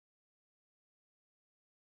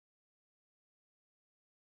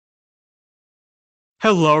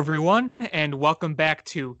Hello, everyone, and welcome back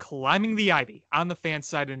to Climbing the Ivy on the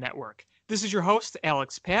Fansided Network. This is your host,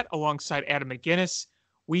 Alex Pat, alongside Adam McGinnis.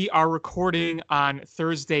 We are recording on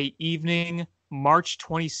Thursday evening, March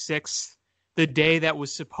 26th, the day that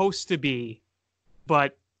was supposed to be,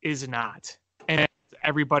 but is not. And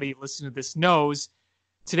everybody listening to this knows,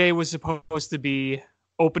 today was supposed to be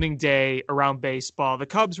opening day around baseball. The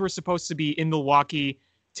Cubs were supposed to be in Milwaukee,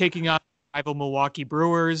 taking on rival Milwaukee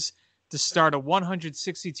Brewers to start a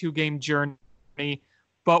 162 game journey.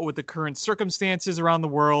 But with the current circumstances around the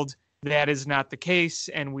world, that is not the case.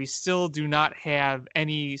 And we still do not have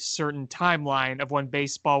any certain timeline of when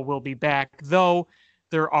baseball will be back, though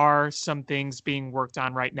there are some things being worked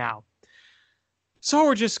on right now. So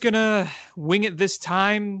we're just going to wing it this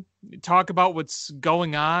time, talk about what's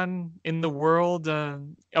going on in the world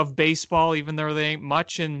of baseball, even though there ain't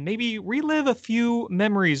much, and maybe relive a few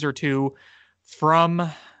memories or two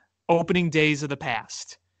from opening days of the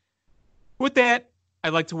past. With that,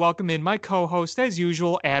 I'd like to welcome in my co-host, as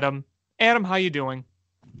usual, Adam. Adam, how you doing?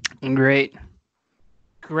 Great.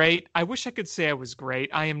 Great. I wish I could say I was great.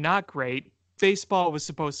 I am not great. Baseball was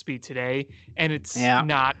supposed to be today, and it's Yeah,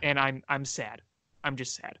 not, and I'm sad. I'm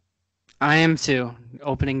just sad. I am too.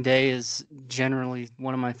 Opening day is generally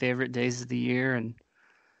one of my favorite days of the year, and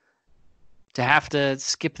to have to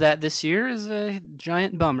skip that this year is a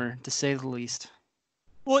giant bummer, to say the least.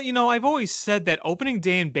 Well, I've always said that opening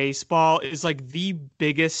day in baseball is like the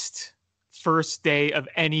biggest first day of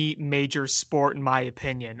any major sport, in my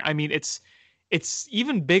opinion. I mean, it's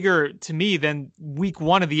even bigger to me than week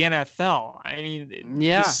one of the NFL. I mean,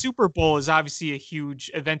 the Yeah, Super Bowl is obviously a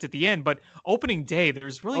huge event at the end, but opening day,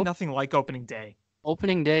 there's really op- nothing like opening day.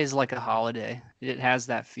 opening day is like a holiday. It has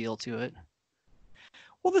that feel to it.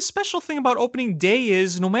 Well, the special thing about opening day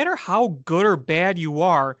is no matter how good or bad you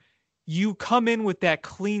are, you come in with that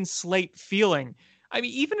clean slate feeling. I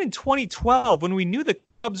mean, even in 2012, when we knew the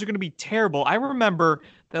Cubs were going to be terrible, I remember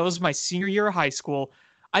that was my senior year of high school.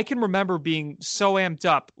 I can remember being so amped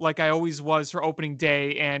up, like I always was for opening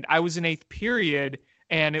day, and I was in eighth period,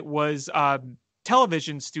 and it was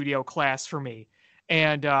television studio class for me.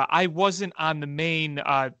 And I wasn't on the main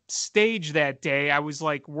stage that day. I was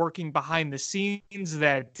like working behind the scenes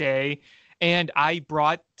that day. And I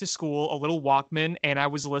brought to school a little Walkman and I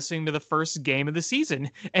was listening to the first game of the season.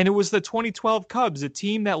 And it was the 2012 Cubs, a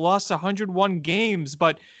team that lost 101 games.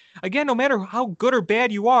 But again, no matter how good or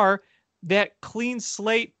bad you are, that clean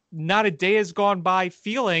slate, not a day has gone by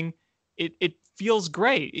feeling, it feels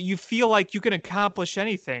great. You feel like you can accomplish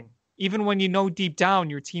anything, even when you know deep down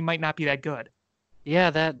your team might not be that good. Yeah,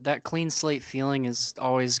 that clean slate feeling is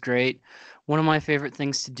always great. One of my favorite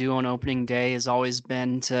things to do on opening day has always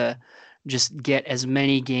been to just get as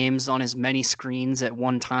many games on as many screens at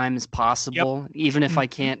one time as Yep. possible, even if I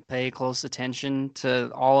Mhm. can't pay close attention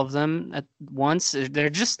to all of them at once.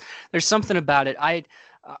 There's something about it. I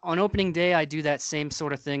On opening day, I do that same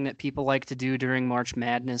sort of thing that people like to do during March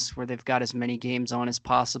Madness, where they've got as many games on as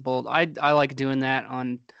possible. I like doing that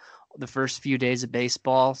on the first few days of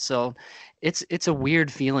baseball. So it's a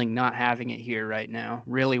weird feeling not having it here right now.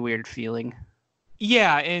 Really weird feeling.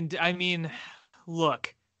 Yeah, and I mean,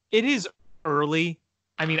 look, it is early.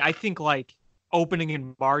 I mean, I think like opening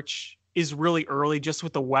in March is really early just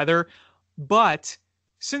with the weather. But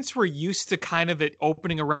since we're used to kind of it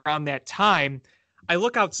opening around that time, I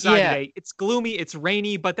look outside Yeah, today. It's gloomy, it's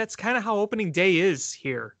rainy, but that's kind of how opening day is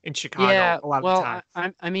here in Chicago yeah. a lot of the Well,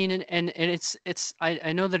 time. I mean, and it's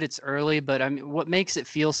I know that it's early, but I mean, what makes it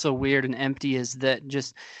feel so weird and empty is that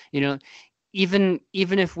just you know even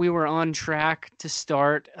if we were on track to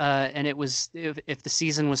start and it was if the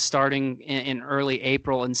season was starting in early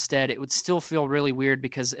April instead, it would still feel really weird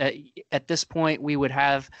because at this point we would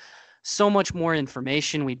have so much more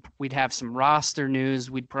information. We'd have some roster news.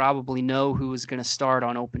 We'd probably know who was going to start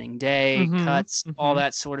on opening day, Mm-hmm. cuts, all Mm-hmm.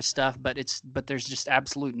 that sort of stuff. But there's just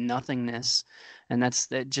absolute nothingness, and that's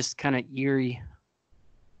that just kind of eerie.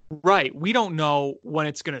 Right. We don't know when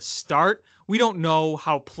it's going to start. We don't know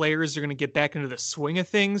how players are going to get back into the swing of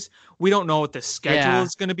things. We don't know what the schedule Yeah,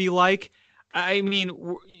 is going to be like. I mean,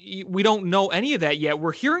 we don't know any of that yet.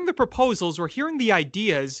 We're hearing the proposals, we're hearing the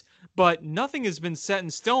ideas, but nothing has been set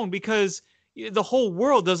in stone because the whole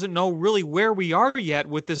world doesn't know really where we are yet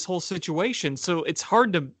with this whole situation. So it's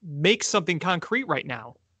hard to make something concrete right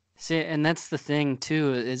now. see, and that's the thing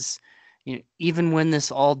too is. Even when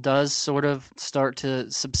this all does sort of start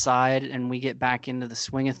to subside and we get back into the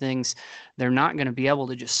swing of things, they're not going to be able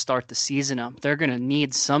to just start the season up. They're going to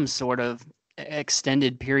need some sort of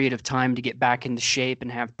extended period of time to get back into shape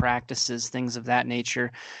and have practices, things of that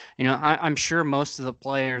nature. I'm sure most of the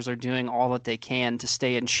players are doing all that they can to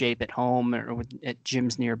stay in shape at home or at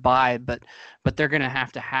gyms nearby, but they're going to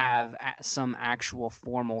have some actual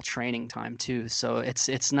formal training time too. So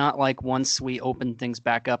it's not like once we open things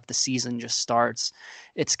back up, the season just starts.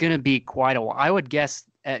 It's going to be quite a while. I would guess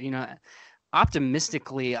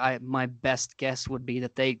optimistically, my best guess would be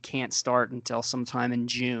that they can't start until sometime in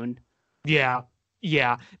June. Yeah.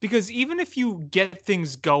 Yeah. Because even if you get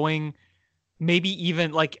things going, maybe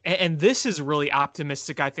even like, and this is really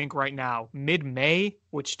optimistic, I think, right now, mid-May,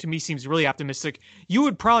 which to me seems really optimistic, you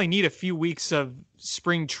would probably need a few weeks of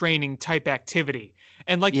spring training type activity.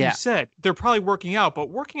 And like you Yeah. said, they're probably working out, but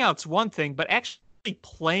working out's one thing, but actually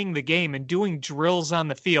playing the game and doing drills on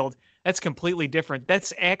the field, that's completely different.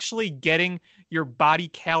 That's actually getting your body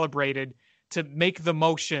calibrated to make the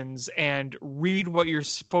motions and read what you're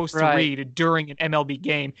supposed to Right. read during an MLB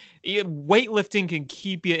game. Weightlifting can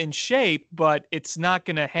keep you in shape, but it's not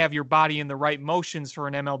going to have your body in the right motions for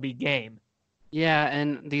an MLB game. Yeah,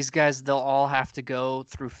 and these guys, they'll all have to go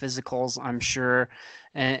through physicals, I'm sure,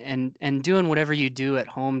 and doing whatever you do at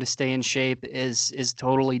home to stay in shape is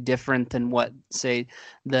totally different than what, say,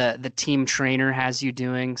 the team trainer has you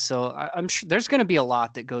doing. So I'm sure there's going to be a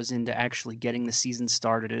lot that goes into actually getting the season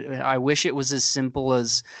started. I wish it was as simple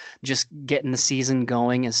as just getting the season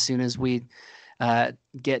going as soon as we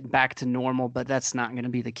get back to normal, but that's not going to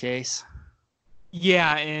be the case.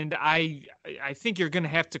 Yeah, and I think you're going to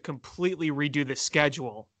have to completely redo the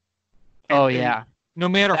schedule, Oh and yeah, no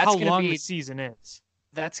matter that's how going to long the be season is.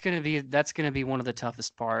 that's gonna be one of the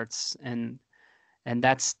toughest parts, and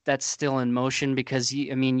that's still in motion because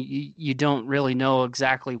you don't really know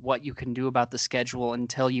exactly what you can do about the schedule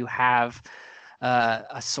until you have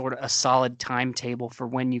a sort of a solid timetable for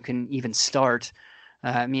when you can even start.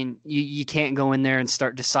 You can't go in there and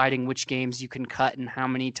start deciding which games you can cut and how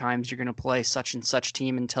many times you're going to play such and such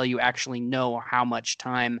team until you actually know how much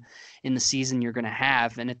time in the season you're going to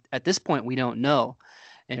have. And at this point, we don't know.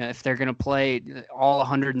 If they're going to play all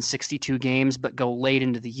 162 games but go late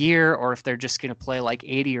into the year, or if they're just going to play like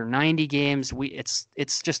 80 or 90 games,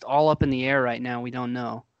 it's just all up in the air right now. We don't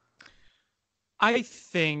know. I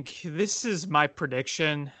think this is my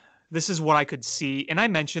prediction. This is what I could see, and I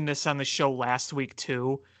mentioned this on the show last week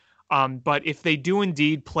too. But if they do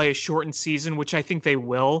indeed play a shortened season, which I think they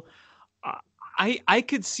will, uh, I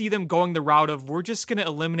could see them going the route of we're just going to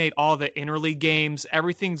eliminate all the interleague games.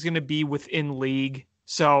 Everything's going to be within league.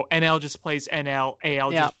 So NL just plays NL,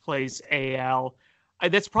 AL Yeah, just plays AL.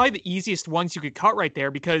 That's probably the easiest ones you could cut right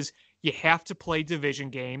there because you have to play division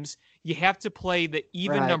games. You have to play the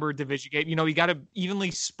even right. number of division games. You got to evenly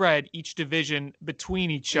spread each division between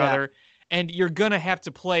each Yeah. other. And you're going to have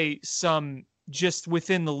to play some just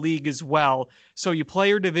within the league as well. So you play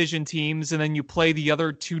your division teams and then you play the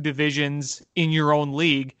other two divisions in your own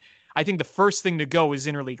league. I think the first thing to go is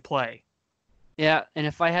interleague play. Yeah, and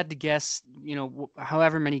if I had to guess,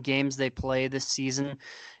 however many games they play this season,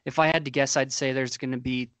 if I had to guess, I'd say there's going to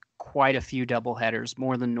be quite a few doubleheaders,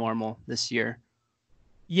 more than normal this year.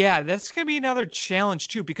 Yeah, that's going to be another challenge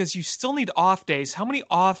too because you still need off days. How many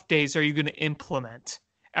off days are you going to implement?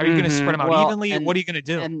 Are you going to spread them out Well, evenly? What are you going to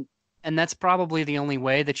do? and that's probably the only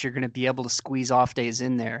way that you're going to be able to squeeze off days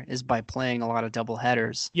in there is by playing a lot of double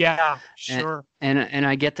headers. Yeah, And sure. and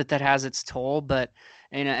I get that that has its toll, but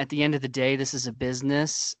at the end of the day, this is a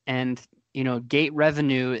business, and gate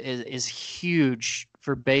revenue is huge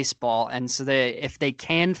for baseball, and so if they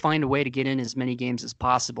can find a way to get in as many games as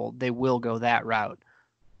possible, they will go that route.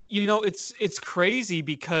 It's crazy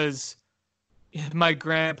because my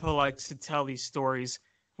grandpa likes to tell these stories.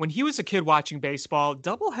 When he was a kid watching baseball,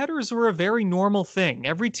 doubleheaders were a very normal thing.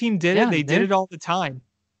 Every team did it. Yeah, They did it all the time.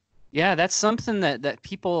 yeah, that's something that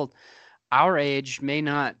people our age may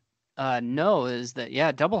not know is that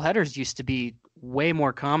yeah, double headers used to be way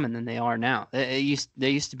more common than they are now. They used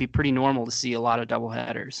to be pretty normal to see a lot of double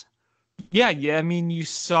headers. Yeah, yeah. I mean, you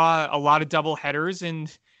saw a lot of doubleheaders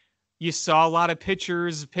and you saw a lot of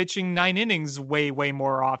pitchers pitching 9 innings way, way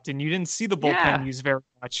more often. You didn't see the bullpen Yeah, used very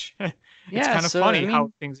much. It's yeah. kind of So I funny how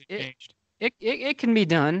mean, things have it changed. it can be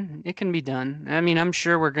done. It can be done. I mean, I'm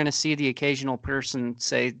sure we're going to see the occasional person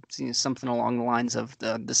say something along the lines of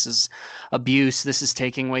 "This is abuse. This is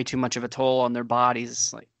taking way too much of a toll on their bodies."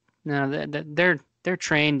 It's like, no, they're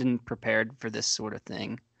trained and prepared for this sort of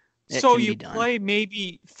thing. It So can you be done. play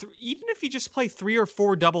maybe even if you just play 3 or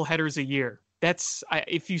 4 doubleheaders a year.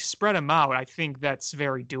 If you spread them out, I think that's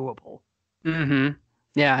very doable. Mm-hmm.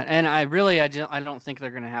 Yeah, and I don't think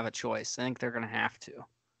they're going to have a choice. I think they're going to have to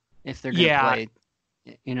if they're going to Yeah, play,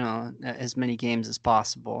 as many games as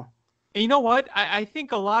possible. And you know what? I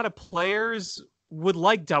think a lot of players would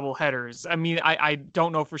like double headers. I mean, I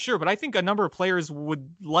don't know for sure, but I think a number of players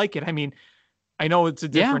would like it. I mean, I know it's a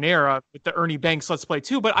Yeah, different era with the Ernie Banks Let's Play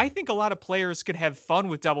too, but I think a lot of players could have fun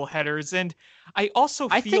with double headers. And I also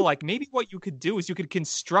I feel think like maybe what you could do is you could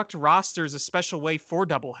construct rosters a special way for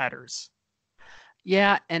double headers.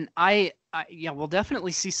 yeah, and yeah, we'll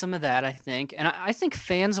definitely see some of that, I think, and I think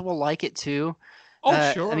fans will like it too. Oh,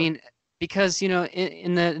 I sure. mean, because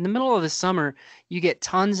in the middle of the summer, you get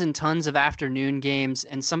tons and tons of afternoon games,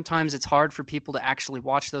 and sometimes it's hard for people to actually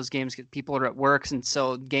watch those games because people are at work, and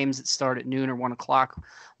so games that start at noon or 1 o'clock,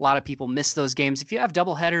 a lot of people miss those games. If you have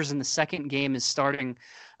double headers and the second game is starting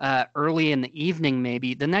early in the evening,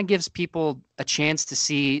 maybe, then that gives people a chance to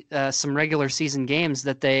see some regular season games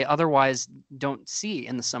that they otherwise don't see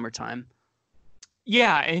in the summertime.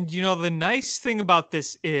 Yeah, and the nice thing about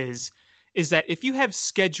this is that if you have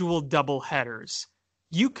scheduled double headers,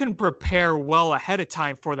 you can prepare well ahead of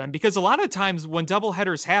time for them because a lot of times when double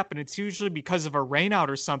headers happen, it's usually because of a rainout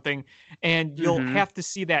or something, and you'll Hmm. have to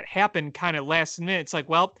see that happen kind of last minute. It's like,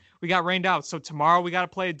 well, we got rained out, so tomorrow we got to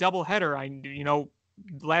play a double header.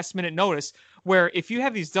 Last minute notice. Where if you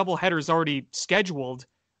have these double headers already scheduled,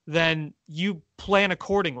 then you plan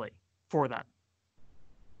accordingly for them.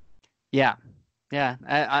 Yeah, yeah.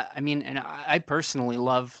 I mean, and I personally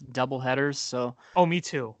love double headers, so Oh, me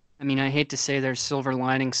too. I mean, I hate to say there's silver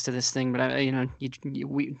linings to this thing, but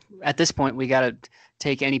we at this point we got to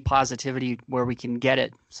take any positivity where we can get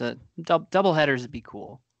it. So double headers would be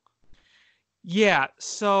cool. Yeah,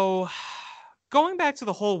 so going back to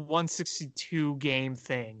the whole 162 game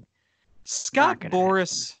thing, Not Scott gonna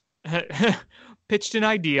happen. Boras pitched an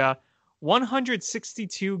idea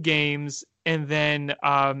 162 games, and then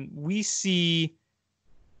we see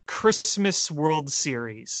Christmas World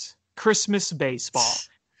Series, Christmas baseball.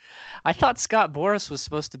 I thought Scott Boras was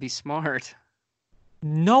supposed to be smart.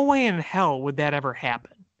 No way in hell would that ever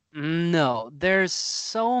happen. No, there's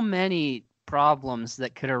so many problems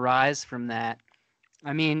that could arise from that.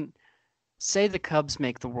 I mean, say the Cubs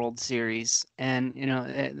make the World Series, and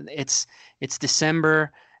it's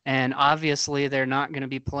December, and obviously they're not going to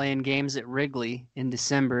be playing games at Wrigley in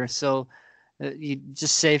December. So you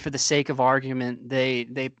just say, for the sake of argument,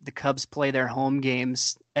 the Cubs play their home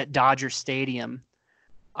games at Dodger Stadium.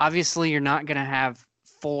 Obviously, you're not going to have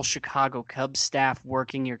full Chicago Cubs staff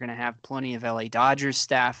working. You're going to have plenty of LA Dodgers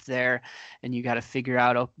staff there, and you got to figure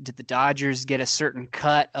out, oh, did the Dodgers get a certain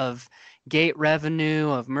cut of gate revenue,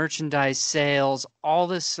 of merchandise sales, all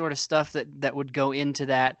this sort of stuff that would go into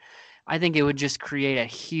that. I think it would just create a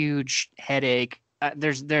huge headache.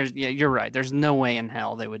 Yeah, you're right. There's no way in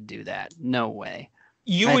hell they would do that. No way.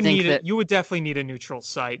 You I would think need it. that You would definitely need a neutral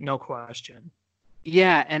site, no question.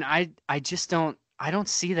 Yeah, and I just don't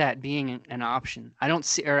see that being an option. I don't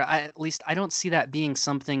see, or at least I don't see that being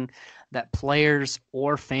something that players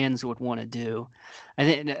or fans would want to do. I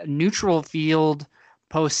think a neutral field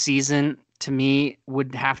postseason to me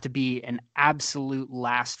would have to be an absolute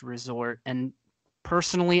last resort. And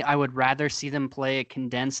personally, I would rather see them play a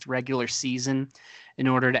condensed regular season in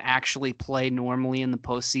order to actually play normally in the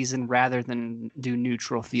postseason rather than do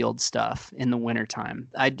neutral field stuff in the wintertime.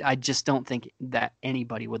 I just don't think that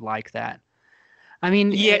anybody would like that. I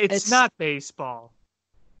mean, Yeah, it's it's not baseball.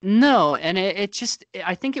 no, and it just,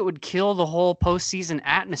 I think it would kill the whole postseason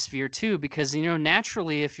atmosphere too, because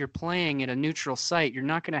naturally, if you're playing at a neutral site, you're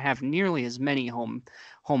not going to have nearly as many home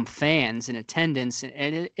fans in attendance,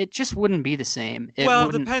 and it just wouldn't be the same. It Well,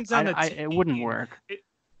 it wouldn't. depends on the It wouldn't team. work.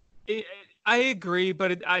 It, I agree,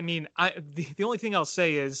 but I mean, the only thing I'll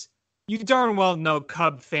say is you darn well know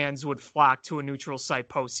Cub fans would flock to a neutral site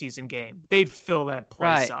postseason game. They'd fill that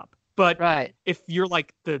place Right, up. But right. if you're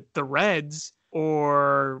like the Reds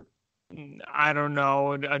or I don't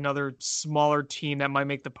know another smaller team that might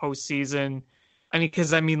make the postseason. I mean,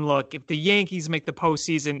 because I mean, look, if the Yankees make the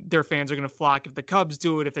postseason, their fans are going to flock. If the Cubs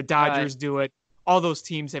do it, if the Right. Dodgers do it, all those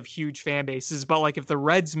teams have huge fan bases. But like if the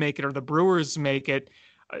Reds make it or the Brewers make it,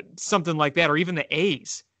 something like that, or even the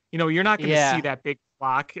A's. You're not going to see Yeah. that big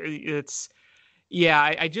flock. Yeah,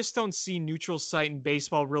 I just don't see neutral site in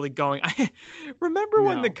baseball really going. I remember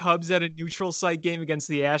when the No. Cubs had a neutral site game against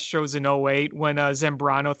the Astros in '08 when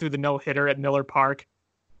Zambrano threw the no hitter at Miller Park.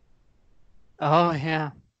 Oh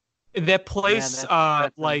yeah. That Yeah, place, that's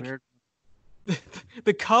a like weird.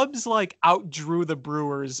 the Cubs, like outdrew the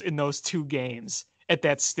Brewers in those two games at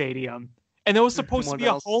that stadium, and it was supposed to What be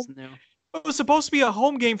a else home. is new? It was supposed to be a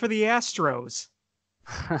home game for the Astros.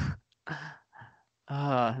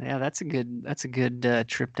 Yeah, that's a good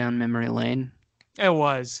trip down memory lane. It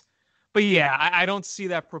was. But yeah, I don't see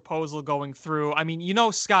that proposal going through. I mean,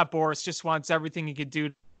 Scott Boras just wants everything he could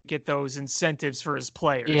do get those incentives for his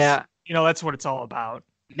players. Yeah. That's what it's all about.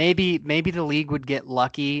 Maybe the league would get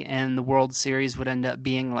lucky and the World Series would end up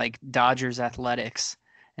being like Dodgers Athletics,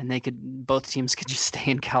 and both teams could just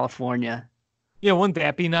stay in California. Yeah, wouldn't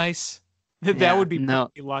that be nice? That would be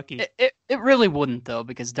pretty lucky. It really wouldn't though,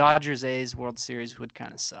 because Dodgers A's World Series would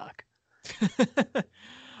kind of suck.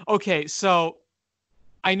 Okay, so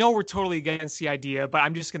I know we're totally against the idea, but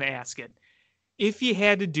I'm just going to ask it. If you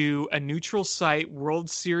had to do a neutral site World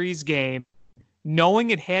Series game, knowing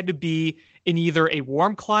it had to be in either a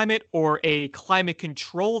warm climate or a climate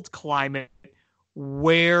controlled climate,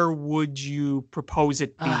 where would you propose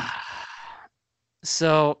it be?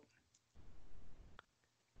 So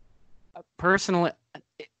personally,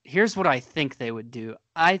 here's what I think they would do.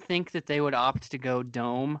 I think that they would opt to go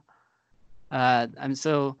dome. I think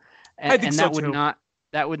so too.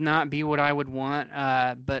 That would not be what I would want.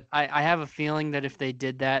 But I have a feeling that if they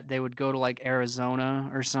did that, they would go to like Arizona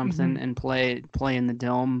or something and play in the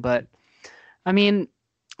dome. But I mean,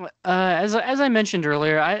 as I mentioned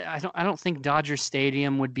earlier, I don't think Dodger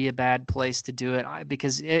Stadium would be a bad place to do it,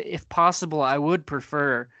 because if possible, I would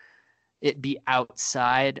prefer it be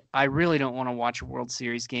outside. I really don't want to watch World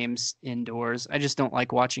Series games indoors. I just don't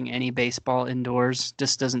like watching any baseball indoors.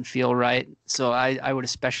 Just doesn't feel right. So I would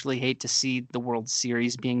especially hate to see the World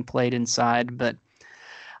Series being played inside. But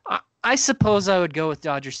I suppose I would go with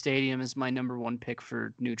Dodger Stadium as my number one pick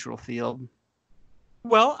for neutral field.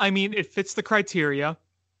 Well, I mean, it fits the criteria.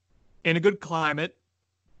 In a good climate.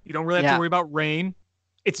 You don't really have to worry about rain.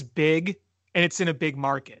 It's big, and it's in a big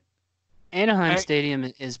market. Anaheim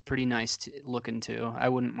Stadium is pretty nice looking too. I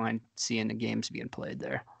wouldn't mind seeing the games being played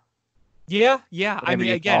there. Yeah. Whatever I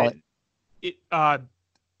mean, again,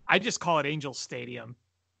 I just call it Angel Stadium.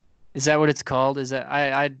 Is that what it's called? Is that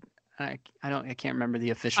I can't remember the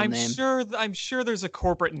official name. I'm sure there's a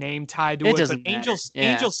corporate name tied to it, but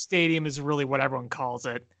Angel Stadium is really what everyone calls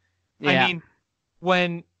it. Yeah. I mean,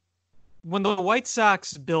 when the White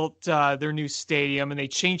Sox built their new stadium and they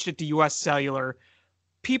changed it to U.S. Cellular,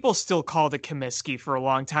 people still called it Comiskey for a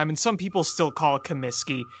long time, and some people still call it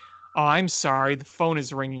Comiskey. Oh, I'm sorry. The phone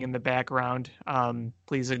is ringing in the background.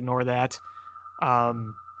 Please ignore that. Life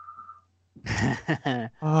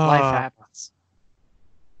happens.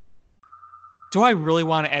 Do I really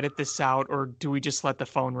want to edit this out, or do we just let the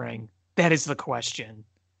phone ring? That is the question.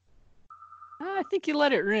 I think you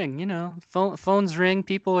let it ring. Phones ring.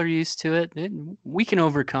 People are used to it. We can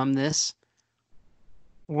overcome this.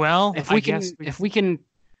 Well, if we can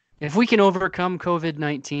overcome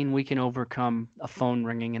COVID-19, we can overcome a phone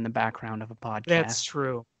ringing in the background of a podcast.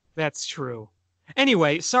 That's true.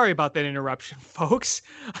 Anyway, sorry about that interruption, folks.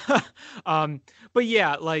 But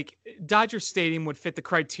yeah, like Dodger Stadium would fit the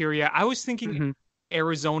criteria. I was thinking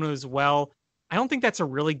Arizona as well. I don't think that's a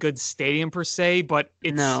really good stadium per se, but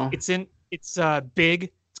it's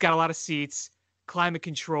big. It's got a lot of seats, climate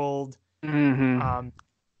controlled. That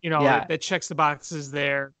checks the boxes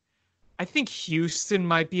there. I think Houston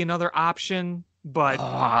might be another option, but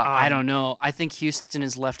I don't know. I think Houston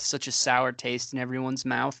has left such a sour taste in everyone's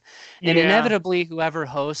mouth, and inevitably, whoever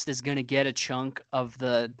hosts is going to get a chunk of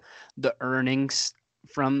the earnings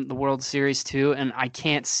from the World Series too. And I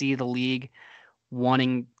can't see the league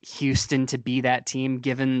wanting Houston to be that team,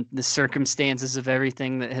 given the circumstances of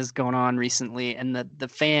everything that has gone on recently, and the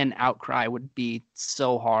fan outcry would be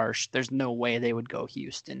so harsh. There's no way they would go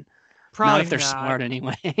Houston. Probably not if they're smart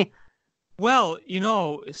anyway. Well,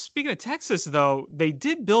 speaking of Texas, though, they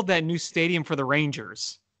did build that new stadium for the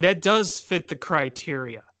Rangers. That does fit the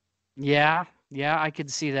criteria. Yeah, I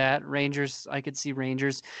could see that. Rangers, I could see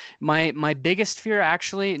Rangers. My biggest fear,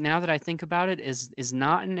 actually, now that I think about it, is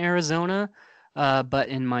not in Arizona, but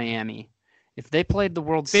in Miami. If they played the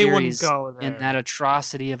World Series in that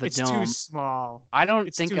atrocity of a dome, it's too small. I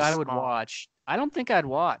don't think I would watch. I don't think I'd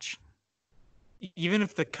watch. Even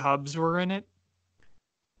if the Cubs were in it?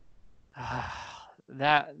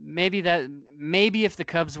 Maybe if the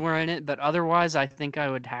Cubs were in it, but otherwise I think I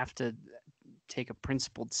would have to take a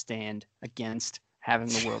principled stand against having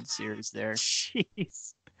the World Series there.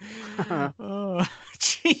 Jeez. Oh,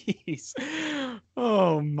 jeez.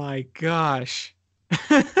 Oh my gosh.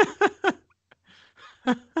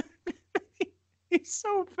 He's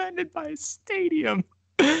so offended by a stadium.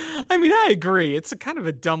 I mean, I agree. It's a kind of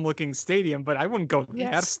a dumb looking stadium, but I wouldn't go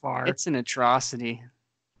that far. It's an atrocity.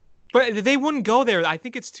 But they wouldn't go there. I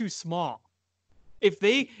think it's too small. If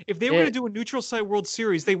they were going to do a neutral site World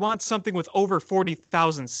Series, they want something with over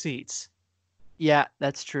 40,000 seats. Yeah,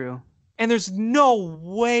 that's true. And there's no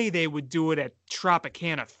way they would do it at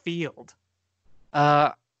Tropicana Field.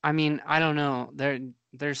 I mean, I don't know.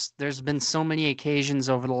 There's been so many occasions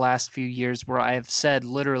over the last few years where I have said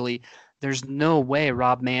literally, there's no way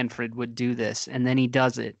Rob Manfred would do this, and then he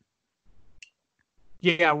does it.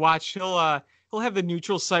 Yeah, watch. He'll have the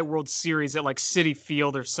neutral site World Series at like Citi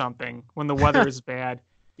Field or something when the weather is bad.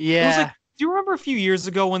 It was like, Yeah, do you remember a few years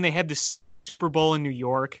ago when they had the Super Bowl in New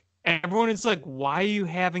York? And everyone is like, why are you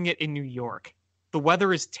having it in New York? The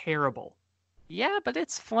weather is terrible. yeah, but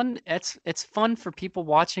it's fun. It's fun for people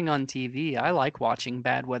watching on TV. I like watching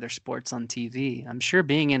bad weather sports on TV. I'm sure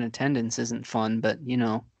being in attendance isn't fun, but you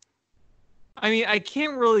know. I mean, I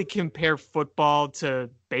can't really compare football to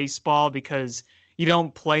baseball because you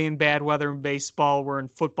don't play in bad weather in baseball, where in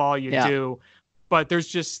football you Yeah, do. But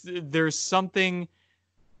there's something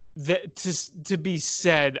that to be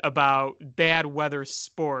said about bad weather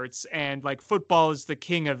sports, and like football is the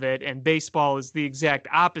king of it and baseball is the exact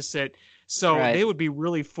opposite. So right. they would be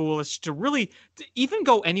really foolish to even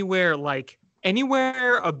go anywhere, like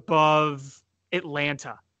anywhere above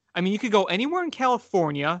Atlanta. I mean, you could go anywhere in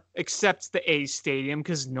California except the A Stadium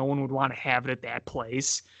because no one would want to have it at that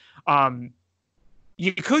place. um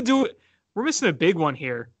you could do it. We're missing a big one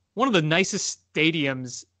here. One of the nicest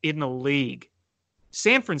stadiums in the league,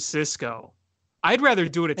 San Francisco. I'd rather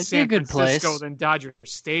do it at It'd be a San good Francisco place. than Dodger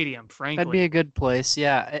Stadium, That'd be a frankly. good place.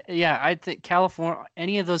 Yeah, yeah. I think California,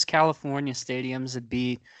 any of those California stadiums would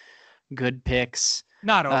be good picks.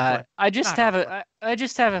 Not Oakland. I just Not have Oakland. I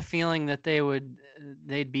just have a feeling that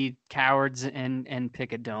they'd be cowards and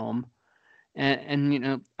pick a dome. And you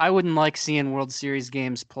know, I wouldn't like seeing World Series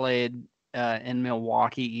games played in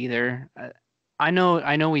Milwaukee either. I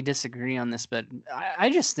know we disagree on this, but I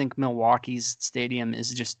just think Milwaukee's stadium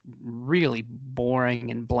is just really boring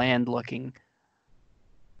and bland looking.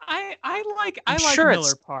 I'm I like sure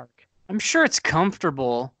Miller it's Park. I'm sure it's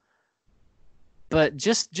comfortable, but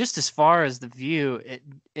just as far as the view,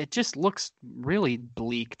 it just looks really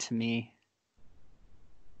bleak to me.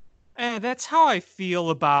 That's how I feel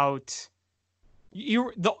about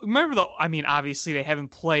remember the I mean, obviously they haven't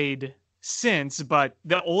played since, but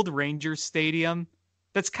the old Rangers Stadium,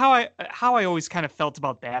 that's how I always kind of felt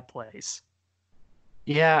about that place.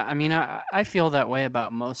 Yeah, I mean, I feel that way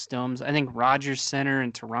about most domes. I think Rogers Center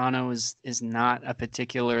in Toronto is not a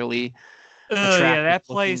particularly Yeah, attractive that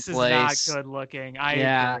looking place is not place. good looking. I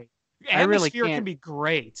Yeah, agree. I really Atmosphere can can't. be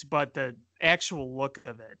great, but the actual look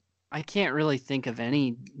of it. I can't really think of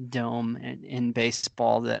any dome in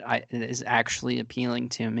baseball that is actually appealing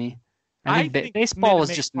to me. I I think think baseball Minute was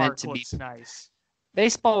Maid just meant Park to be looks nice.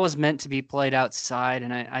 baseball was meant to be played outside,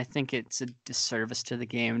 and I think it's a disservice to the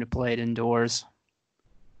game to play it indoors.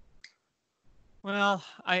 Well,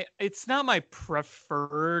 I it's not my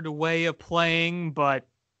preferred way of playing, but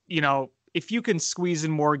if you can squeeze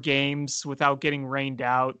in more games without getting rained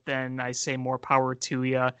out, then I say more power to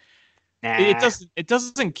you. Nah, It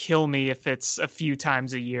doesn't kill me if it's a few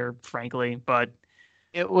times a year, frankly, but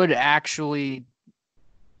it would actually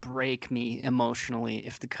break me emotionally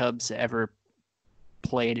if the Cubs ever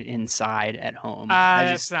played inside at home.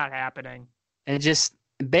 that's not happening. It just,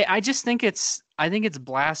 I think it's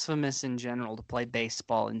blasphemous in general to play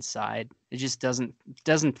baseball inside. It just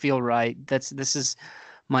doesn't feel right. This is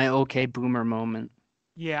my okay boomer moment.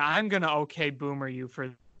 Yeah, I'm gonna okay boomer you for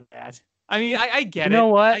that. I mean, I You get know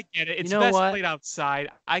it. what? I get it. You It's know best what? played outside.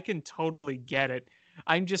 I can totally get it.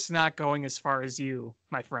 I'm just not going as far as you,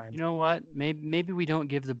 my You friend. know what? Maybe we don't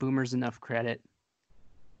give the boomers enough credit.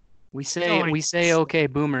 Don't We say okay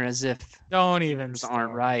boomer as if don't even boomers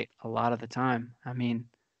aren't start. right a lot of the time. I mean,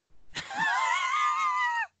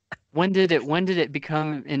 when did it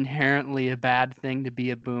become inherently a bad thing to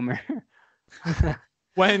be a boomer?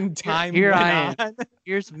 When time Here went I am. on.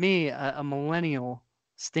 Here's me, a millennial,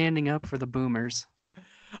 standing up for the boomers.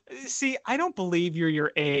 See, I don't believe you're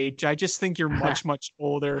your age. I just think you're much, much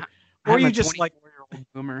older. Or I'm you a just like 24-year-old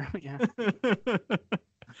boomer. Yeah.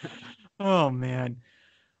 Oh man.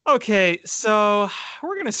 Okay, so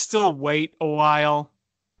we're gonna still wait a while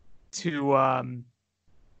to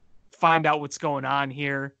find out what's going on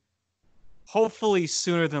here. Hopefully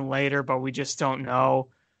sooner than later, but we just don't know.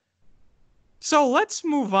 So let's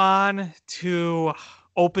move on to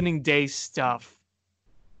opening day stuff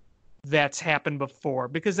that's happened before,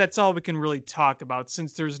 because that's all we can really talk about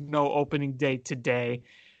since there's no opening day today.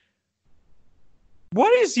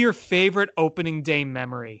 What is your favorite opening day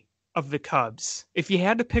memory of the Cubs? If you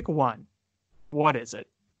had to pick one, what is it?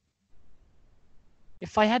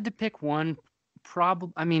 If I had to pick one,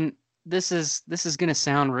 probably, I mean, this is going to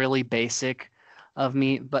sound really basic of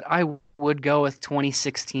me, but I would go with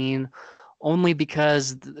 2016 only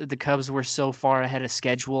because the Cubs were so far ahead of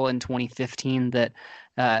schedule in 2015 that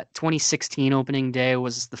 2016 opening day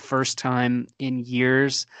was the first time in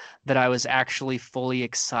years that I was actually fully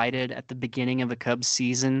excited at the beginning of a Cubs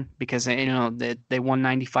season because they won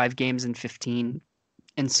 95 games in 15,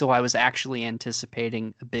 and so I was actually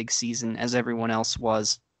anticipating a big season as everyone else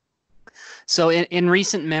was. So in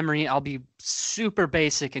recent memory, I'll be super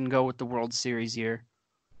basic and go with the World Series year.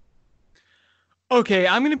 Okay,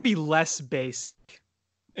 I'm going to be less basic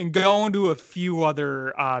and go into a few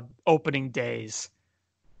other opening days.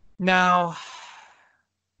 Now,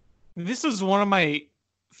 this was one of my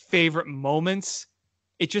favorite moments.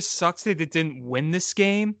 It just sucks that it didn't win this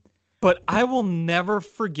game, but I will never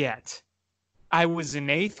forget. I was in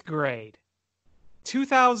 8th grade,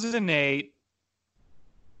 2008,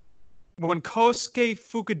 when Kosuke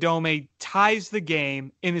Fukudome ties the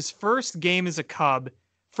game in his first game as a Cub,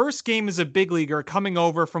 first game as a big leaguer coming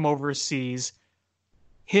over from overseas,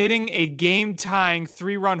 hitting a game-tying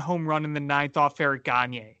 3-run home run in the 9th off Eric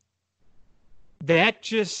Gagne. That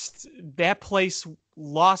place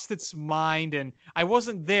lost its mind, and I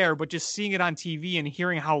wasn't there, but just seeing it on TV and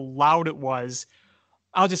hearing how loud it was,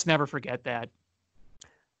 I'll just never forget that.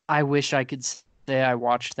 I wish I could say I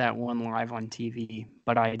watched that one live on TV,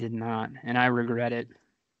 but I did not, and I regret it.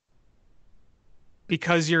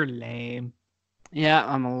 Because you're lame. Yeah,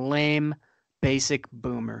 I'm a lame, basic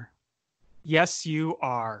boomer. Yes, you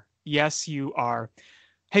are. Yes, you are.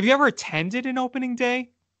 Have you ever attended an opening day?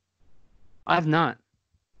 I've not.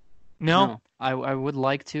 No? I would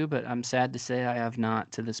like to, but I'm sad to say I have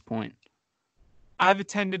not to this point. I've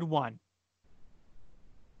attended one.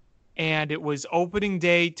 And it was opening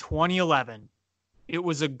day 2011. It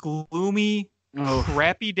was a gloomy,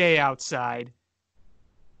 crappy day outside.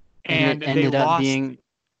 And it ended up being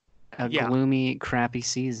a gloomy, crappy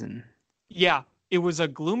season. Yeah, it was a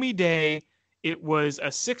gloomy day. It was a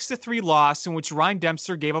 6-3 loss in which Ryan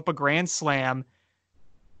Dempster gave up a grand slam.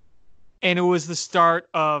 And it was the start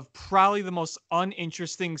of probably the most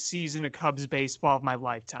uninteresting season of Cubs baseball of my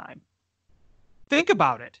lifetime. Think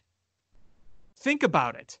about it. Think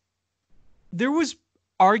about it. There was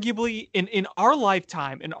arguably, in our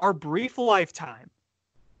lifetime, in our brief lifetime,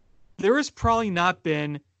 there has probably not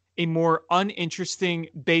been a more uninteresting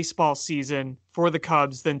baseball season for the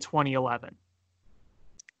Cubs than 2011.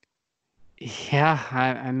 Yeah,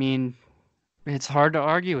 I mean, it's hard to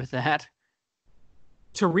argue with that.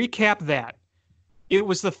 To recap that, it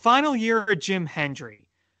was the final year of Jim Hendry.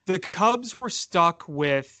 The Cubs were stuck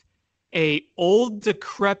with a old,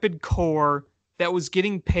 decrepit core that was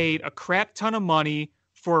getting paid a crap ton of money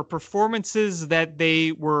for performances that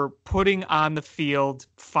they were putting on the field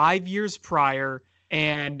 5 years prior.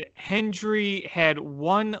 And Hendry had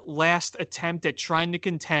one last attempt at trying to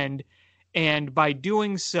contend. And by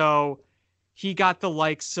doing so, he got the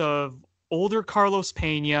likes of older Carlos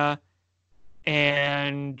Pena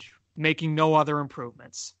and making no other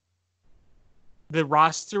improvements. The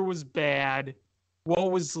roster was bad.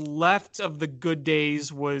 What was left of the good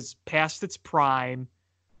days was past its prime.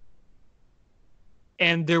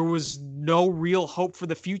 And there was no real hope for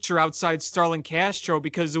the future outside Starlin Castro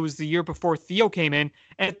because it was the year before Theo came in.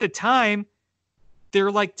 And at the time,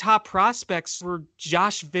 their top prospects were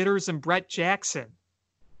Josh Vitters and Brett Jackson.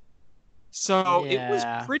 So It was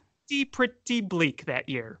pretty bleak that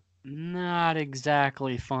year. Not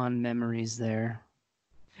exactly fond memories there.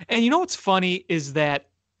 And you know what's funny is that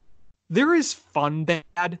there is fun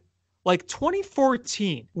bad. Like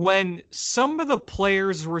 2014, when some of the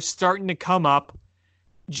players were starting to come up,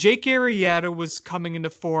 Jake Arrieta was coming into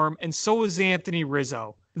form, and so was Anthony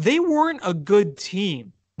Rizzo. They weren't a good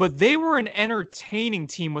team, but they were an entertaining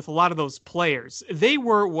team with a lot of those players. They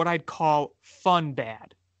were what I'd call fun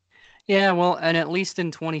bad. Yeah, well, and at least in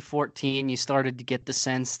 2014, you started to get the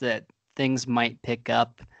sense that things might pick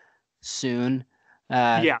up soon.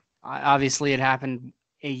 Obviously, it happened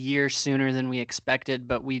a year sooner than we expected,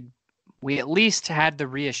 but we at least had the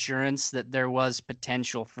reassurance that there was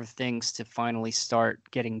potential for things to finally start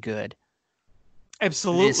getting good.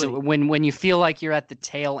 Absolutely. So when you feel like you're at the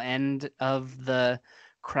tail end of the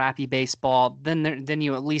crappy baseball, then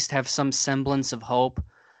you at least have some semblance of hope.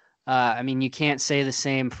 I mean, you can't say the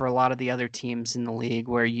same for a lot of the other teams in the league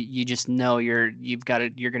where you just know you're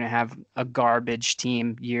going to have a garbage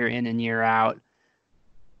team year in and year out.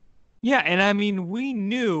 Yeah, and I mean, we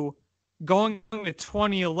knew going to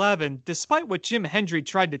 2011, despite what Jim Hendry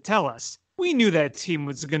tried to tell us, we knew that team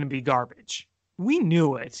was going to be garbage. We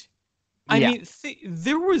knew it. I mean,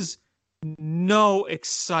 there was no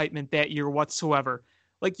excitement that year whatsoever.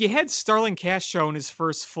 Like, you had Starlin Castro in his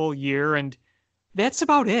first full year, and that's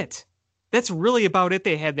about it. That's really about it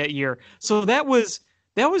they had that year. So that was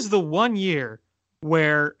the one year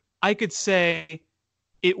where I could say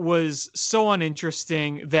it was so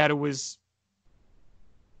uninteresting that it was.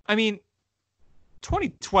 I mean,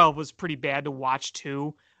 2012 was pretty bad to watch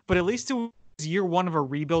too, but at least it was year one of a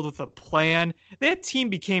rebuild with a plan. That team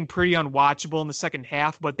became pretty unwatchable in the second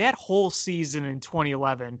half, but that whole season in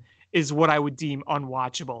 2011 is what I would deem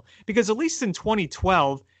unwatchable because at least in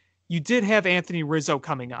 2012, you did have Anthony Rizzo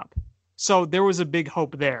coming up. So there was a big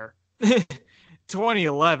hope there.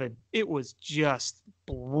 2011, it was just.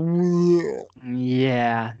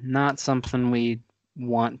 Yeah, not something we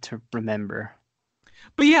want to remember.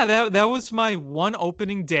 But yeah, that was my one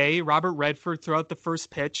opening day. Robert Redford threw out the first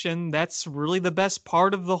pitch, and that's really the best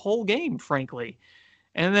part of the whole game, frankly.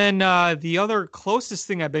 And then the other closest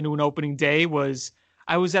thing I've been to an opening day was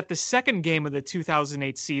I was at the second game of the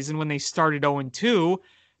 2008 season when they started 0-2.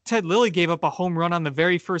 Ted Lilly gave up a home run on the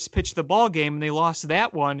very first pitch of the ball game, and they lost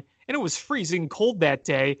that one. And it was freezing cold that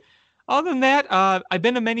day. Other than that, I've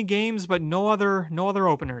been to many games, but no other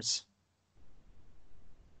openers.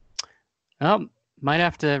 Might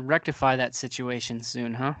have to rectify that situation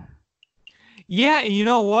soon, huh? Yeah, and you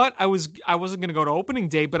know what? I wasn't gonna go to opening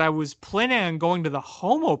day, but I was planning on going to the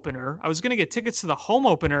home opener. I was gonna get tickets to the home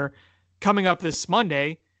opener coming up this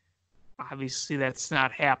Monday. Obviously, that's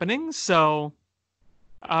not happening. So,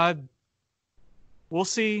 we'll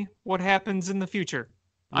see what happens in the future.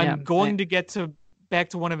 Yeah, I'm going to get back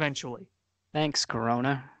to one eventually. Thanks,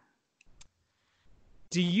 Corona.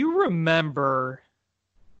 Do you remember?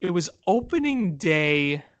 It was opening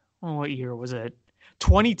day. Oh, what year was it?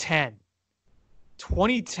 2010.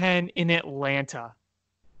 2010 in Atlanta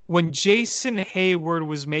when Jason Hayward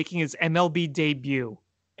was making his MLB debut.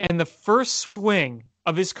 And the first swing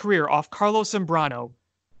of his career off Carlos Zambrano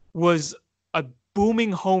was a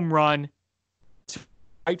booming home run to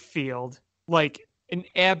right field, like an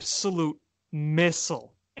absolute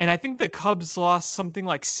missile. And I think the Cubs lost something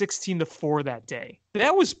like 16-4 that day.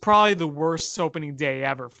 That was probably the worst opening day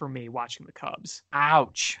ever for me watching the Cubs.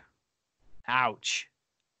 Ouch. I'm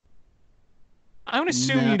going to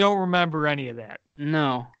assume you don't remember any of that.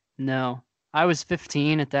 No. I was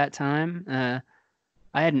 15 at that time.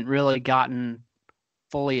 I hadn't really gotten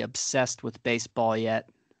fully obsessed with baseball yet.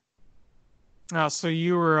 Oh, so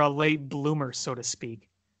you were a late bloomer, so to speak.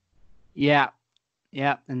 Yeah,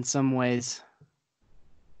 in some ways.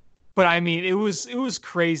 But I mean, it was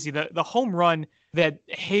crazy. The home run that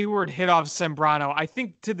Hayward hit off Zambrano, I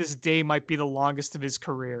think to this day might be the longest of his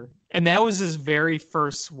career. And that was his very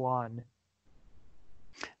first one.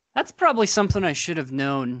 That's probably something I should have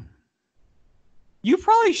known. You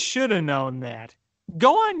probably should have known that.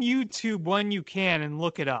 Go on YouTube when you can and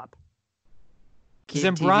look it up.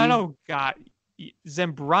 Zambrano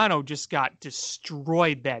just got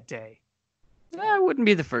destroyed that day. That wouldn't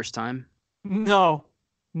be the first time. No,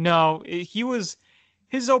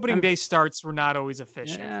 his opening day starts were not always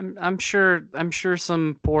efficient. Yeah, I'm sure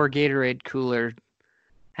some poor Gatorade cooler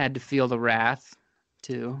had to feel the wrath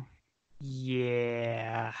too.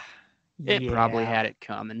 Yeah. It probably had it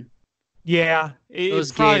coming. Yeah.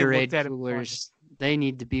 Those Gatorade coolers, they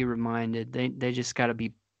need to be reminded. They just got to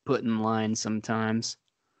be put in line sometimes.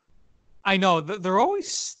 I know. They're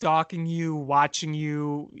always stalking you, watching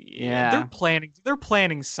you. Yeah. They're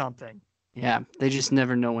planning something. Yeah, they just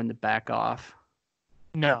never know when to back off.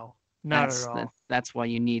 No, not at all. That's why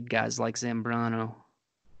you need guys like Zambrano.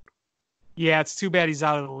 Yeah, it's too bad he's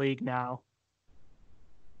out of the league now.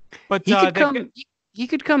 But he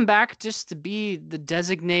could come back just to be the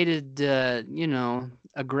designated,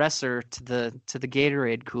 aggressor to the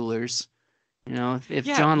Gatorade coolers. You know, if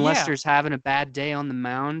John Lester's having a bad day on the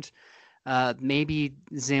mound, maybe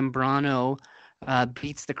Zambrano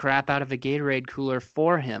beats the crap out of a Gatorade cooler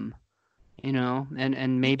for him. You know,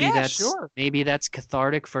 and maybe maybe that's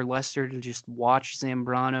cathartic for Lester to just watch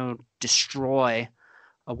Zambrano destroy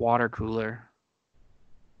a water cooler.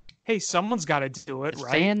 Hey, someone's got to do it,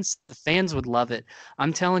 right? The fans would love it.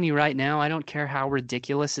 I'm telling you right now, I don't care how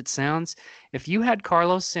ridiculous it sounds. If you had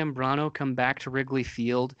Carlos Zambrano come back to Wrigley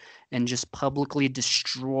Field and just publicly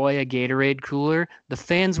destroy a Gatorade cooler, the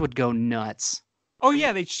fans would go nuts. Oh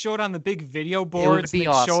yeah, they show it on the big video boards. They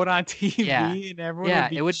awesome. Show it on TV, and everyone would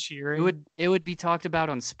be cheering. It would be talked about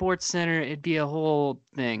on Sports Center. It'd be a whole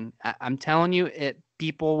thing. I'm telling you,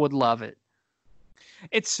 people would love it.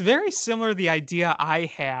 It's very similar to the idea I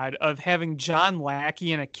had of having John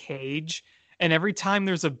Lackey in a cage, and every time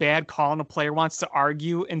there's a bad call and a player wants to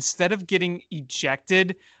argue, instead of getting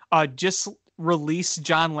ejected, just release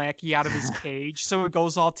John Lackey out of his cage so it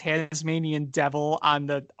goes all Tasmanian devil on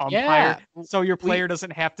the umpire, so your player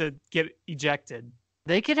doesn't have to get ejected.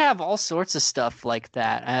 They could have all sorts of stuff like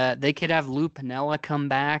that. They could have Lou Piniella come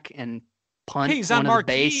back and Hey, punt he's on one of the Marquee.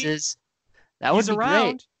 bases. That would He's be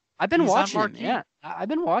great. around. I've been He's on watching him. Marquee. Yeah, I've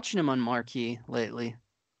been watching him on Marquee lately.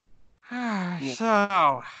 Yeah.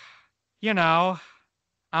 So, you know,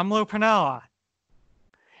 I'm Lou Piniella.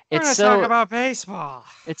 We're It's going to talk so about baseball.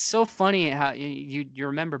 it's so funny how you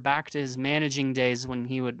remember back to his managing days when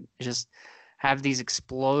he would just have these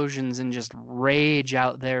explosions and just rage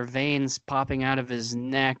out there, veins popping out of his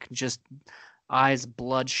neck, just eyes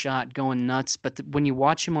bloodshot, going nuts. But when you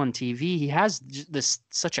watch him on TV, he has this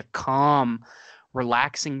such a calm,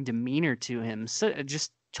 relaxing demeanor to him. So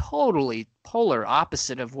just totally polar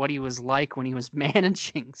opposite of what he was like when he was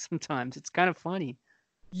managing. Sometimes it's kind of funny.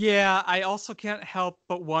 Yeah, I also can't help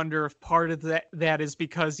but wonder if part of that is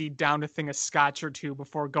because he downed a thing of scotch or two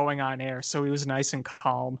before going on air, so he was nice and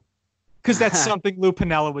calm. Because that's something Lou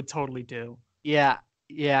Piniella would totally do. Yeah,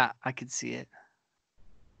 yeah, I could see it.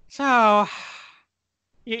 So,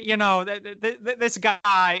 this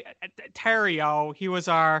guy Terrio, he was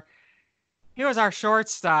our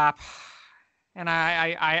shortstop, and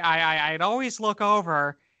I'd always look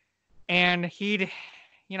over, and he'd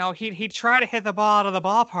try to hit the ball out of the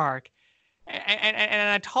ballpark,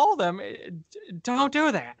 and I told him, don't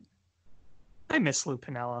do that. I miss Lou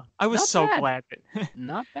Piniella. I was Not so bad. glad that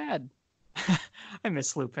Not bad. I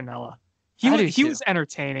miss Lou Piniella. I do He too. was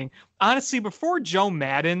entertaining. Honestly, before Joe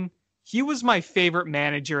Madden, he was my favorite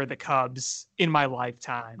manager of the Cubs in my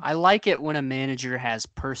lifetime. I like it when a manager has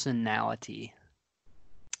personality.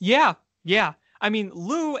 Yeah, yeah. I mean,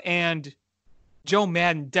 Lou and Joe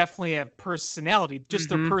Madden definitely have personality. Just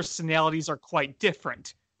their Mm-hmm. personalities are quite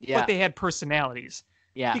different, but Yeah, they had personalities.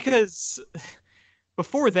 yeah, Because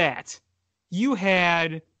before that, you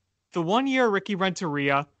had the 1 year Ricky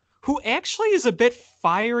Renteria, who actually is a bit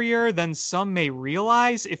fierier than some may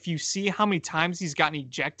realize if you see how many times he's gotten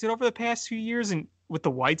ejected over the past few years and with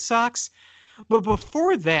the White Sox. But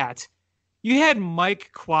before that, you had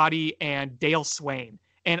Mike Quade and Dale Swain.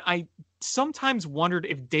 And I sometimes wondered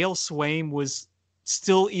if Dale Swain was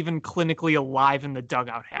still even clinically alive in the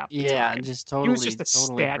dugout half the yeah. time. Just He was totally, just a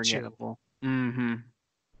totally statue. forgettable. Mm-hmm.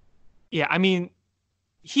 Yeah, I mean,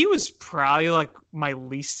 he was probably like my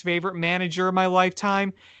least favorite manager of my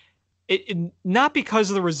lifetime. Not because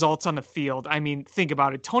of the results on the field. I mean, think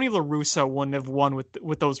about it. Tony La Russa wouldn't have won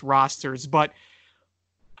with those rosters, but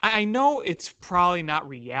I know it's probably not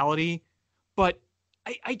reality. But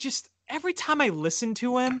I just every time I listen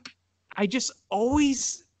to him, I just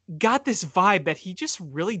always got this vibe that he just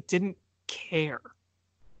really didn't care.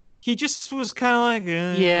 He just was kind of like,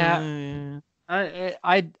 Yeah,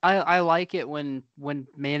 I like it when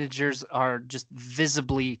managers are just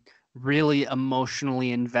visibly really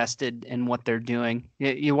emotionally invested in what they're doing.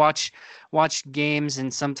 You watch games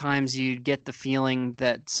and sometimes you get the feeling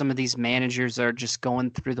that some of these managers are just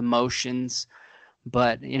going through the motions.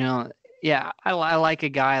 But yeah, I like a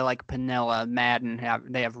guy like Pinella, Madden.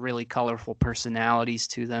 They have really colorful personalities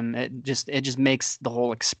to them. It just makes the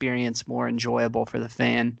whole experience more enjoyable for the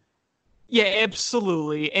fan. Yeah,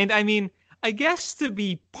 absolutely. And I mean, I guess to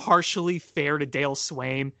be partially fair to Dale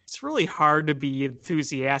Swain, it's really hard to be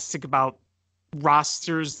enthusiastic about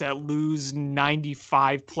rosters that lose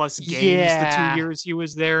 95 plus games the two Yeah, years he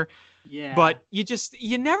was there. yeah. But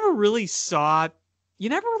you never really saw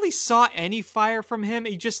any fire from him.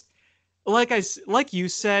 He just like you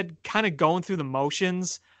said, kind of going through the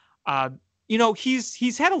motions. Uh,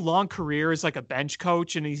 he's had a long career as like a bench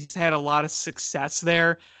coach, and he's had a lot of success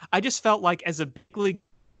there. I just felt like as a big league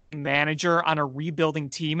manager on a rebuilding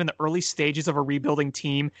team in the early stages of a rebuilding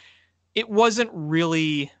team, it wasn't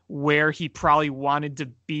really where he probably wanted to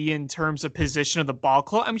be in terms of position of the ball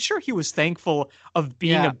club. I'm sure he was thankful of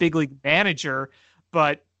being a Yeah, big league manager,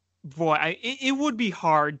 but boy, it would be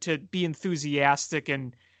hard to be enthusiastic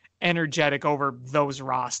and energetic over those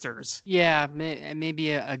rosters. yeah,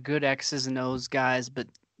 maybe a good X's and O's guys, but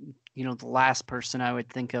the last person I would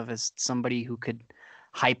think of is somebody who could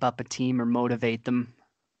hype up a team or motivate them.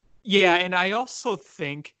 Yeah, and I also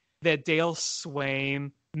think that Dale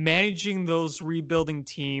Swain managing those rebuilding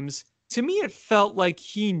teams, to me, it felt like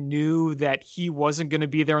he knew that he wasn't going to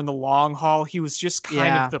be there in the long haul. He was just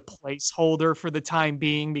kind of Yeah, the placeholder for the time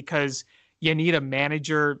being because you need a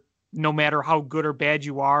manager no matter how good or bad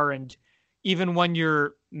you are. And even when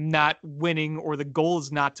you're not winning or the goal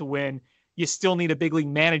is not to win, you still need a big league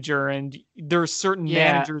manager. And there's certain yeah,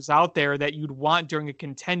 managers out there that you'd want during a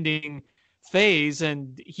contending phase.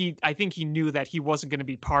 And I think he knew that he wasn't going to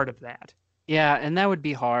be part of that. yeah, and that would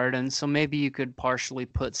be hard. And so maybe you could partially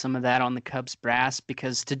put some of that on the Cubs brass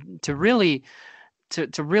because to really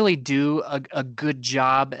to really do a good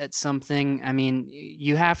job at something, I mean,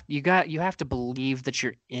 you have to believe that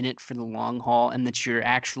you're in it for the long haul and that you're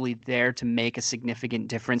actually there to make a significant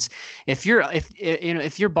difference. If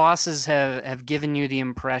your bosses have given you the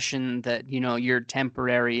impression that, you're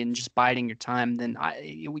temporary and just biding your time, then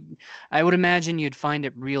I would imagine you'd find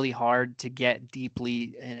it really hard to get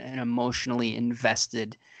deeply and emotionally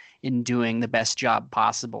invested in doing the best job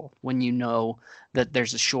possible when you know that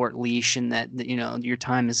there's a short leash and that your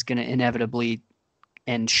time is going to inevitably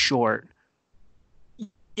end short.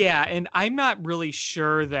 Yeah, and I'm not really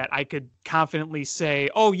sure that I could confidently say,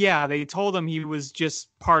 oh, yeah, they told him he was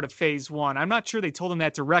just part of phase one. I'm not sure they told him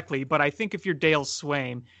that directly, but I think if you're Dale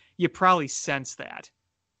Swaim, you probably sense that.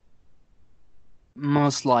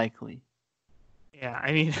 Most likely. Yeah,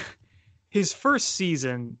 I mean, his first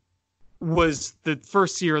season was the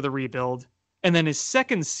first year of the rebuild, and then his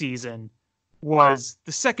second season was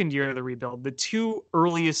the second year of the rebuild, the two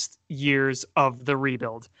earliest years of the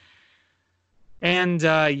rebuild. And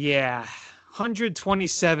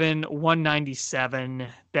 127, 197.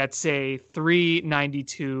 That's a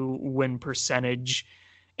 392 win percentage.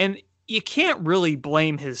 And you can't really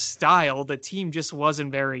blame his style. The team just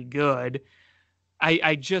wasn't very good.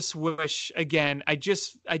 I just wish, again, I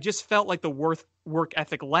just felt like the work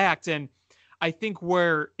ethic lacked. And I think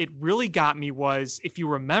where it really got me was, if you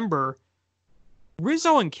remember,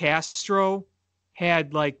 Rizzo and Castro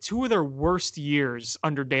had like two of their worst years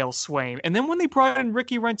under Dale Swaim. And then when they brought in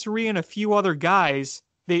Ricky Renteria and a few other guys,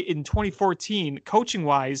 they in 2014, coaching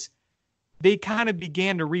wise, they kind of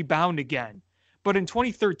began to rebound again. But in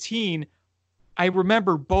 2013, I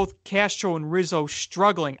remember both Castro and Rizzo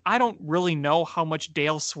struggling. I don't really know how much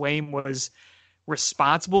Dale Swaim was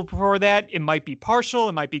responsible for that. It might be partial,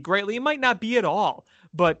 it might be greatly, it might not be at all.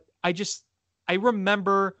 But I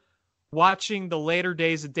remember watching the later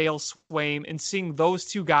days of Dale Swaim and seeing those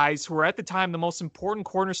two guys who were at the time the most important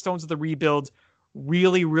cornerstones of the rebuild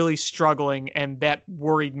really, really struggling, and that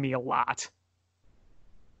worried me a lot.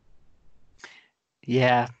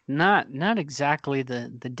 Yeah, not exactly the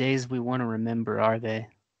days we want to remember, are they?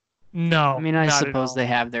 No, I mean, I not at suppose all. they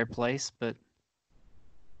have their place, but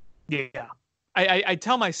Yeah. I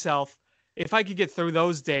tell myself if I could get through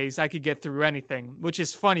those days, I could get through anything, which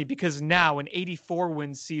is funny because now an 84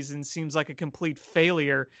 win season seems like a complete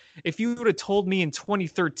failure. If you would have told me in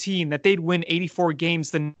 2013 that they'd win 84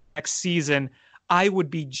 games the next season, I would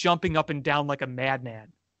be jumping up and down like a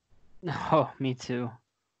madman. oh, me too.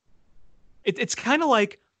 It's kind of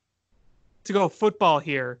like, to go football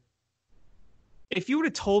here, if you would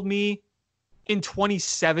have told me in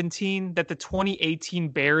 2017 that the 2018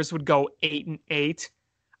 Bears would go 8-8,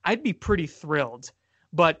 I'd be pretty thrilled.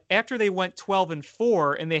 But after they went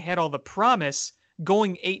 12-4 and they had all the promise,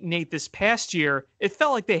 going 8-8 this past year, it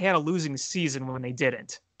felt like they had a losing season when they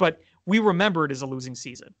didn't. But we remember it as a losing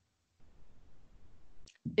season.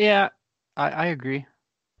 Yeah, I agree.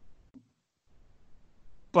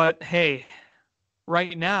 But hey,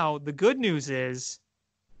 right now, the good news is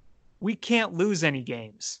we can't lose any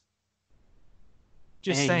games.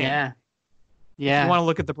 Just saying. Yeah. If you want to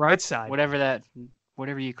look at the bright side.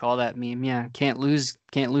 Whatever you call that meme. Yeah, can't lose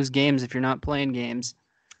games if you're not playing games.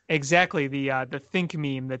 Exactly, the think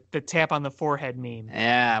meme, the tap on the forehead meme.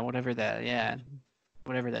 Yeah, whatever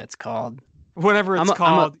that's called. Whatever it's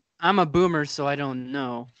called. I'm a boomer, so I don't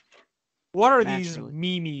know. What are these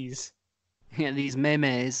memes? Yeah, these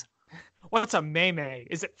memes. What's a meme?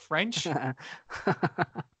 Is it French?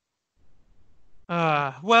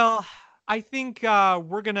 Well, I think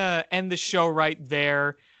we're going to end the show right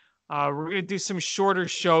there. We're going to do some shorter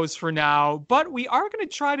shows for now, but we are going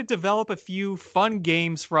to try to develop a few fun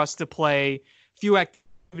games for us to play, a few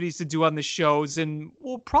activities to do on the shows, and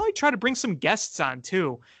we'll probably try to bring some guests on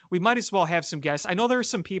too. We might as well have some guests. I know there are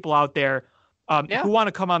some people out there who want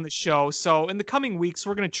to come on the show. So in the coming weeks,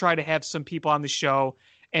 we're going to try to have some people on the show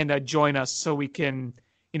and join us so we can,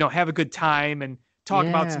 have a good time and talk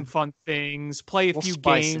about some fun things, play a few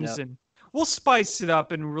games, and we'll spice it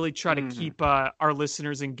up and really try to keep our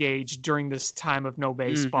listeners engaged during this time of no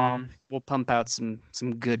baseball. Mm-hmm. We'll pump out some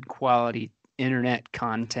good quality internet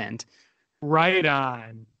content. Right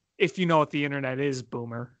on. If you know what the internet is,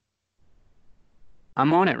 Boomer.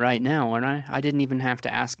 I'm on it right now, aren't I? I didn't even have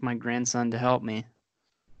to ask my grandson to help me.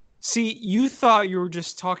 See, you thought you were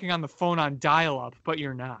just talking on the phone on dial-up, but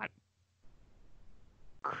you're not.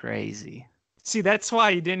 Crazy. See, that's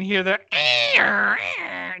why you didn't hear the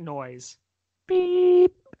noise.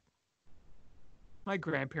 Beep. My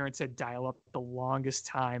grandparents had dial-up the longest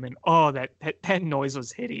time, and oh, that noise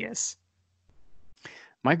was hideous.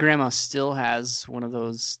 My grandma still has one of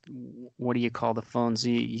those, what do you call the phones?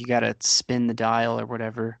 You got to spin the dial or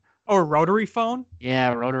whatever. Or a rotary phone?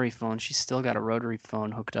 Yeah, rotary phone. She's still got a rotary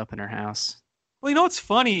phone hooked up in her house. Well, you know what's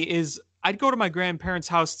funny is I'd go to my grandparents'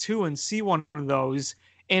 house too and see one of those,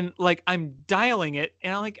 and like I'm dialing it,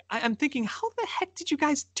 and I'm thinking, how the heck did you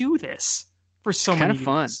guys do this for It's so kind many of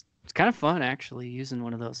fun. years? It's kind of fun actually using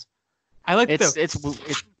one of those. I like It's the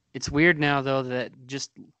it's it's weird now though that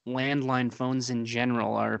just landline phones in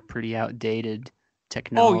general are pretty outdated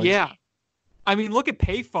oh yeah. technology. I mean, look at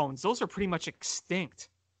payphones; those are pretty much extinct.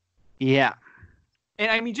 Yeah. And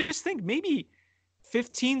I mean, just think maybe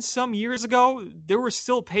 15 some years ago, there were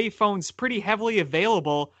still payphones pretty heavily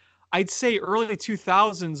available. I'd say early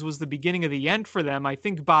 2000s was the beginning of the end for them. I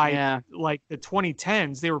think by Yeah. like the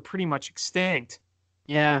 2010s, they were pretty much extinct.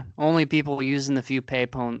 Yeah. Only people using the few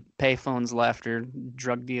payphones left are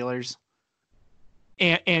drug dealers.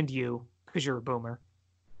 And you, because you're a boomer.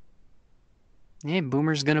 Hey,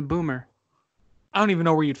 boomer's gonna boomer. I don't even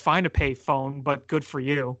know where you'd find a payphone, but good for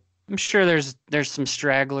you. I'm sure there's some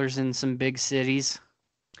stragglers in some big cities.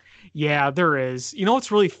 Yeah, there is. You know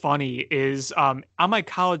what's really funny is on my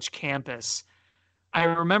college campus, I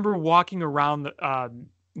remember walking around,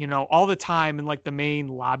 all the time in like the main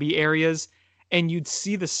lobby areas, and you'd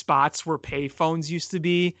see the spots where payphones used to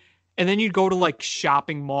be, and then you'd go to like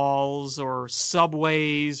shopping malls or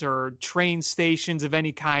subways or train stations of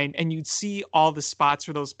any kind, and you'd see all the spots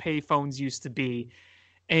where those payphones used to be,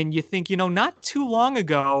 and you think, not too long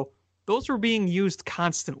ago, those were being used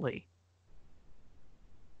constantly.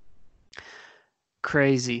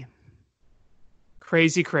 Crazy.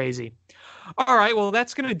 Crazy, crazy. All right, well,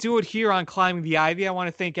 that's going to do it here on Climbing the Ivy. I want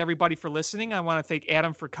to thank everybody for listening. I want to thank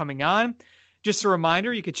Adam for coming on. Just a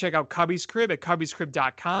reminder, you could check out Cubby's Crib at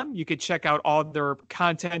cubbyscrib.com. You could check out all their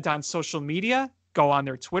content on social media. Go on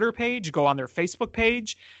their Twitter page, go on their Facebook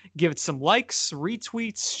page, give it some likes,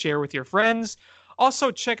 retweets, share with your friends.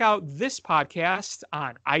 Also, check out this podcast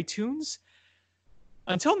on iTunes.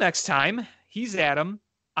 Until next time, he's Adam.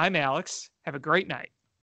 I'm Alex. Have a great night.